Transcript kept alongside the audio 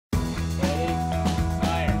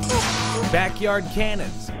backyard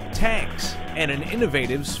cannons, tanks, and an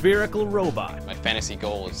innovative spherical robot. My fantasy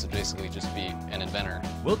goal is to basically just be an inventor.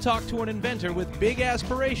 We'll talk to an inventor with big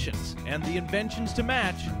aspirations and the inventions to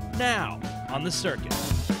match now on The Circuit.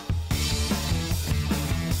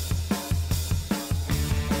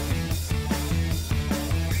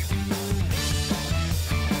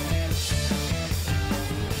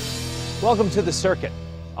 Welcome to The Circuit.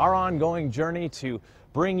 Our ongoing journey to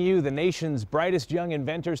bring you the nation's brightest young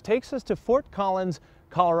inventors takes us to Fort Collins,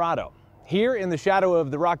 Colorado. Here in the shadow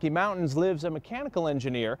of the Rocky Mountains lives a mechanical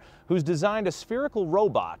engineer who's designed a spherical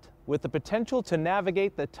robot with the potential to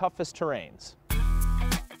navigate the toughest terrains.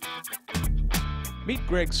 Meet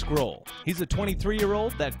Greg Schroll. He's a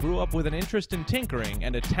 23-year-old that grew up with an interest in tinkering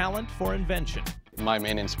and a talent for invention. My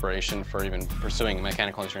main inspiration for even pursuing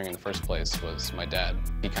mechanical engineering in the first place was my dad.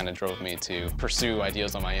 He kind of drove me to pursue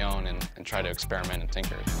ideas on my own and try to experiment and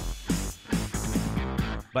tinker.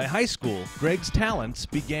 By high school, Greg's talents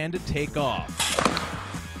began to take off.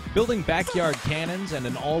 Building backyard cannons and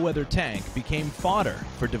an all-weather tank became fodder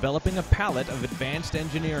for developing a palette of advanced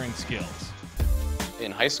engineering skills.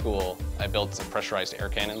 In high school, I built some pressurized air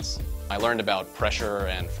cannons. I learned about pressure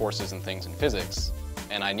and forces and things in physics,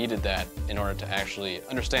 and I needed that in order to actually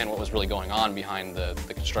understand what was really going on behind the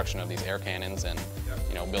construction of these air cannons and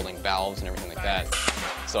building valves and everything like that.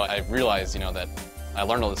 So I realized that I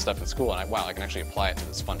learned all this stuff in school, and wow, I can actually apply it to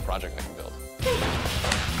this fun project I can build.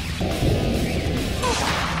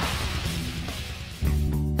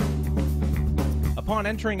 Upon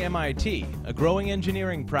entering MIT, a growing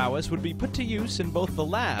engineering prowess would be put to use in both the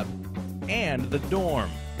lab and the dorm.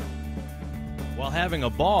 While having a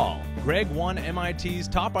ball, Greg won MIT's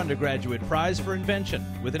top undergraduate prize for invention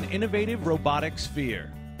with an innovative robotic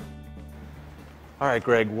sphere. All right,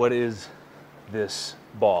 Greg, what is this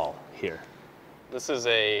ball here? This is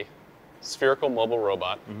a spherical mobile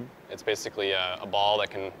robot. It's basically a ball that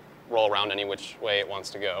can roll around any which way it wants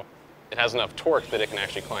to go. It has enough torque that it can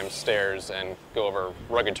actually climb stairs and go over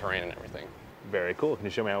rugged terrain and everything. Very cool. Can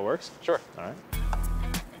you show me how it works? Sure. All right.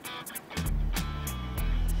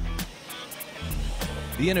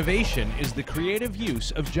 The innovation is the creative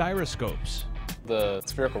use of gyroscopes. The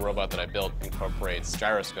spherical robot that I built incorporates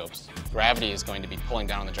gyroscopes. Gravity is going to be pulling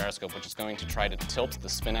down on the gyroscope, which is going to try to tilt the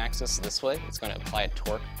spin axis this way. It's going to apply a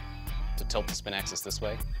torque to tilt the spin axis this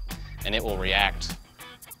way, and it will react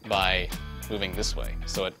by moving this way.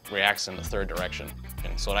 So it reacts in the third direction,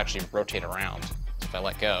 and so it actually rotate around. So if I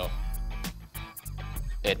let go,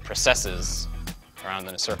 it precesses around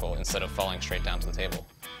in a circle instead of falling straight down to the table.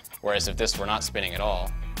 Whereas if this were not spinning at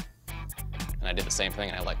all, and I did the same thing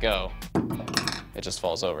and I let go, it just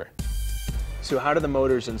falls over. So how do the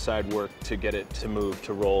motors inside work to get it to move,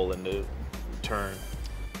 to roll, and to turn?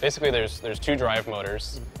 Basically, there's two drive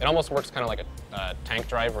motors. It almost works kind of like a tank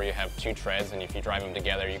drive where you have two treads, and if you drive them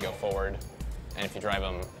together, you go forward. And if you drive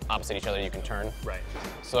them opposite each other, you can turn. Right.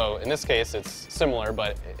 So in this case, it's similar,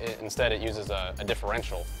 but instead it uses a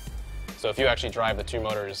differential. So if you actually drive the two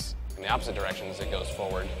motors in the opposite directions, it goes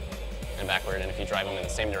forward and backward, and if you drive them in the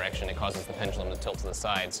same direction, it causes the pendulum to tilt to the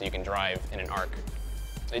side, so you can drive in an arc.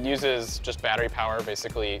 It uses just battery power,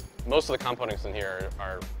 basically. Most of the components in here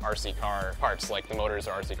are RC car parts, like the motors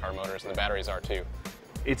are RC car motors, and the batteries are too.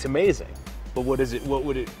 It's amazing, but what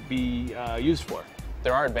would it be used for?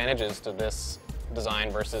 There are advantages to this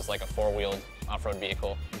design versus like a four-wheeled off-road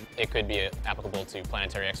vehicle. It could be applicable to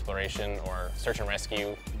planetary exploration or search and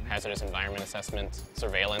rescue, hazardous environment assessment,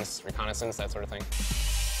 surveillance, reconnaissance, that sort of thing.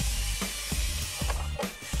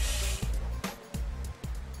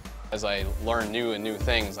 As I learn new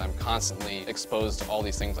things, I'm constantly exposed to all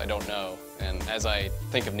these things I don't know. And as I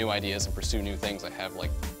think of new ideas and pursue new things, I have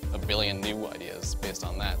like a billion new ideas based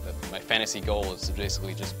on that. My fantasy goal is to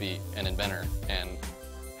basically just be an inventor and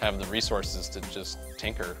have the resources to just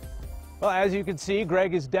tinker. Well, as you can see,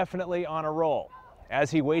 Greg is definitely on a roll. As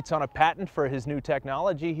he waits on a patent for his new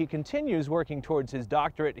technology, he continues working towards his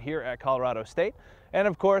doctorate here at Colorado State, and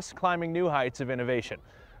of course, climbing new heights of innovation.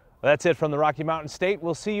 Well, that's it from the Rocky Mountain State.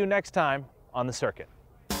 We'll see you next time on The Circuit.